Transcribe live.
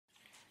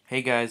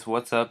Hey guys,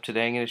 what's up?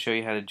 Today I'm going to show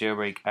you how to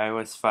jailbreak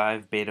iOS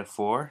 5 Beta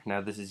 4. Now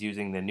this is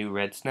using the new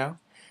Redsn0w.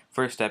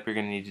 First step you're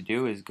going to need to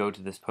do is go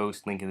to this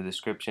post, link in the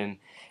description.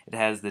 It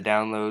has the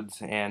downloads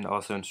and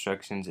also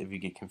instructions if you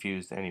get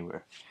confused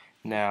anywhere.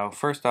 Now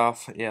first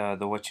off, the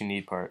what you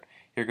need part.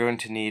 You're going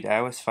to need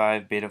iOS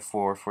 5 Beta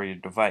 4 for your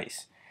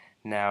device.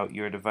 Now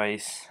your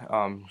device,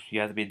 you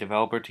have to be a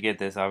developer to get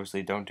this.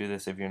 Obviously don't do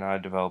this if you're not a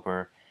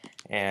developer,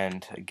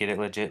 and get it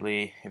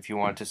legitly if you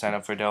want to sign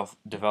up for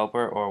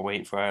developer or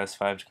wait for iOS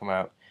 5 to come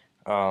out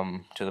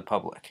to the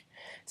public.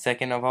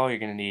 Second of all, you're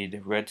going to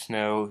need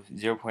Redsn0w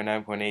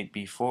 0.9.8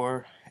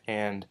 B4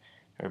 and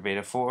or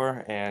Beta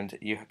 4, and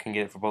you can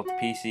get it for both the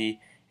PC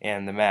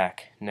and the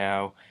Mac.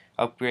 Now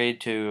upgrade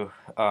to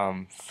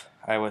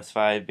iOS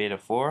 5 Beta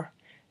 4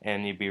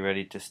 and you'll be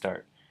ready to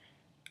start.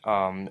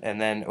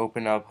 And then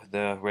open up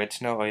the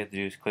Redsn0w. All you have to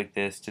do is click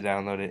this to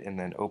download it and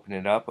then open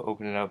it up.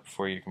 Open it up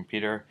for your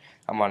computer.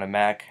 I'm on a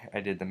Mac. I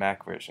did the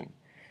Mac version.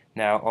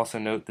 Now also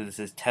note that this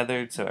is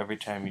tethered, so every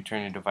time you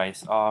turn your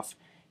device off,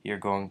 you're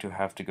going to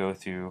have to go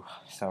through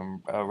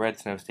some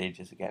Redsn0w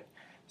stages again.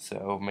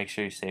 So make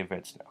sure you save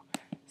Redsn0w.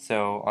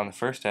 So on the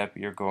first step,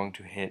 you're going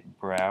to hit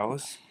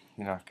Browse.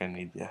 You're not going to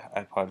need the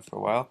iPod for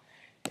a while.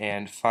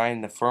 And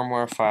find the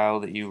firmware file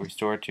that you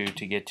restore to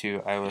get to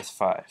iOS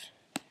 5.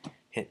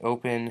 Hit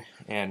open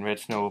and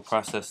Redsn0w will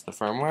process the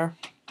firmware.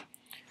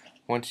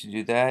 Once you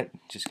do that,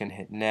 just going to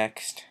hit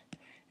next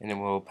and it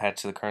will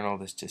patch the kernel.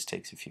 This just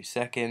takes a few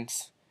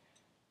seconds.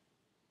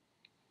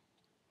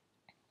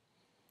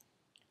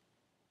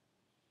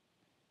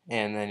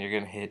 And then you're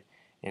going to hit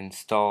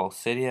install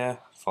Cydia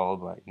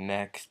followed by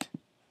next,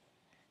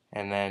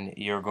 and then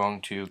you're going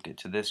to get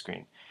to this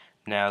screen.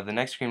 Now the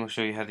next screen will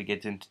show you how to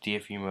get into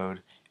DFU mode.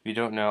 If you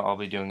don't know, I'll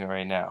be doing it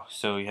right now.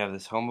 So you have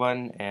this home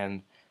button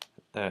and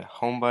the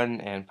home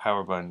button and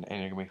power button,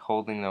 and you're going to be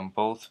holding them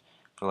both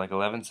for like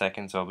 11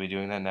 seconds. So I'll be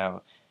doing that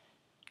now.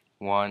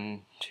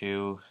 1,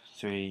 2,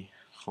 3,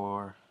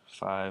 4,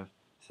 5,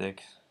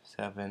 6,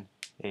 7,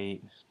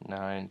 8,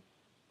 9,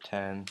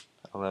 10,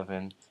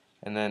 11,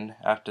 and then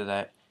after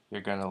that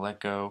you're going to let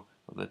go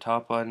of the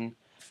top button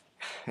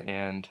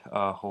and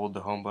hold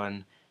the home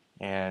button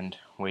and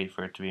wait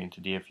for it to be into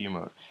DFU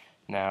mode.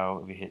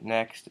 Now if you hit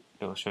next,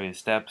 it will show you the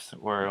steps,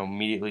 or it will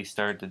immediately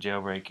start the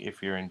jailbreak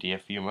if you're in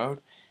DFU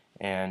mode.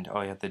 And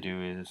all you have to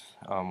do is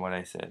what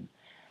I said.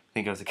 I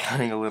think I was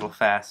accounting a little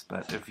fast,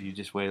 but if you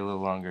just wait a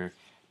little longer,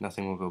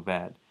 nothing will go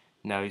bad.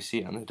 Now you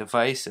see on the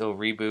device, it will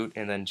reboot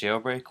and then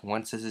jailbreak.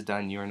 Once this is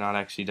done, you're not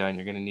actually done.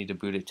 You're going to need to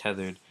boot it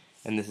tethered,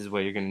 and this is what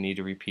you're going to need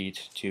to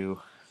repeat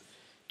to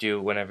do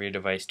whenever your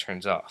device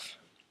turns off.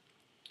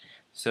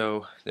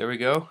 So there we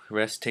go. The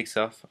rest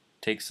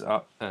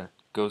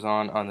goes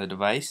on the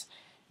device,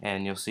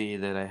 and you'll see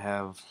that I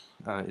have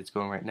it's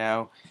going right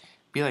now.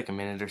 Be like a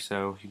minute or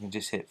so. You can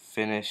just hit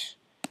finish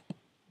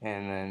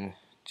and then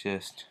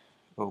just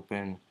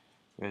open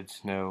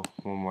Redsn0w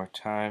one more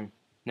time.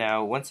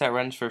 Now once that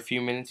runs for a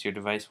few minutes, your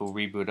device will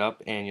reboot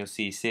up and you'll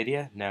see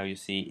Cydia. Now you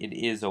see it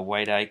is a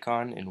white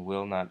icon and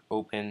will not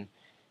open,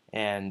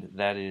 and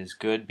that is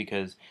good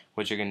because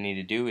what you're going to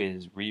need to do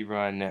is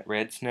rerun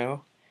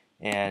Redsn0w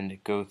and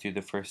go through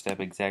the first step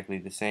exactly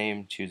the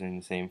same, choosing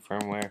the same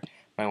firmware.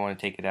 Might want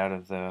to take it out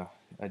of the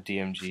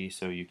DMG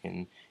so you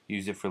can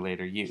use it for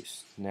later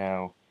use.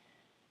 Now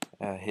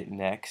hit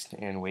next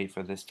and wait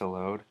for this to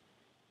load.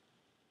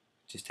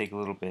 Just take a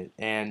little bit,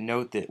 and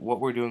note that what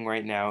we're doing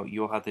right now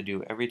you'll have to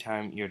do every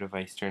time your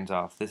device turns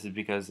off. This is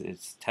because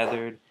it's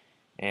tethered,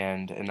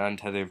 and an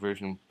untethered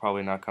version will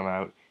probably not come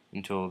out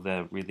until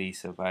the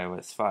release of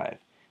iOS 5.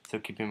 So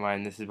keep in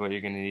mind this is what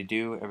you're going to need to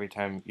do every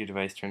time your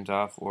device turns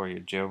off, or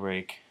your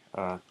jailbreak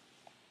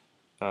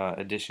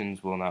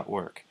additions will not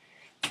work.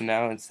 So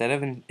now instead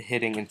of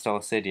hitting install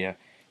Cydia,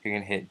 you're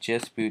going to hit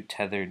just boot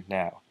tethered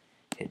now.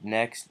 Hit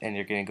next and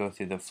you're going to go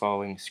through the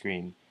following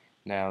screen.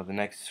 Now the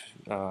next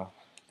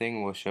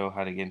thing will show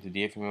how to get into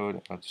DFU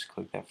mode. I'll just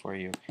click that for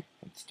you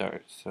and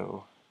start.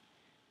 So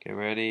get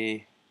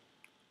ready,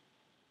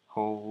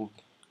 hold,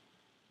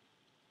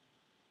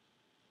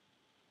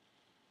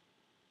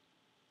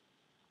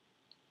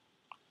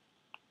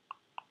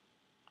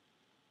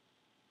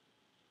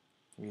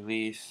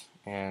 release,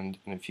 and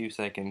in a few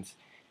seconds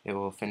it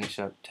will finish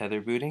up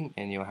tether booting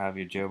and you'll have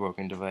your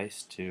jailbroken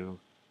device to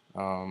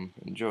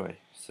enjoy.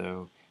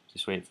 So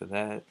just wait for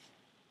that,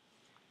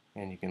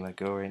 and you can let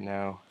go right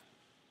now.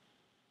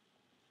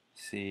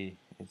 See,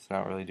 it's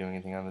not really doing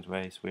anything on the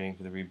device, waiting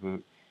for the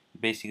reboot.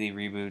 It basically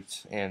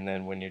reboots, and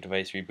then when your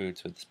device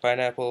reboots with this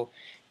pineapple,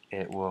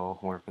 it will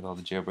work with all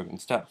the jailbroken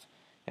stuff.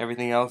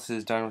 Everything else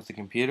is done with the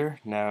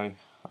computer. Now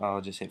I'll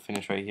just hit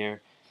finish right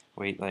here,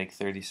 wait like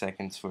 30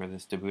 seconds for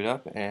this to boot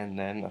up, and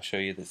then I'll show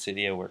you that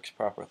Cydia works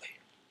properly.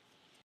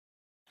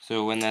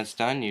 So when that's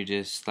done, you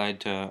just slide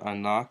to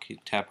unlock, you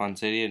tap on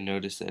Cydia, and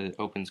notice that it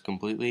opens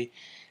completely.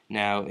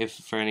 Now if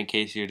for any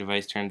case your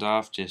device turns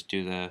off, just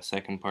do the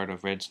second part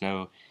of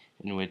Redsn0w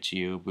in which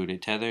you boot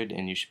it tethered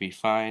and you should be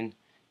fine.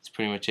 That's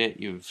pretty much it.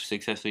 You've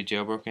successfully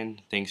jailbroken.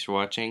 Thanks for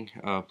watching.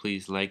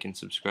 Please like and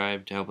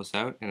subscribe to help us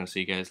out, and I'll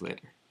see you guys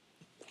later.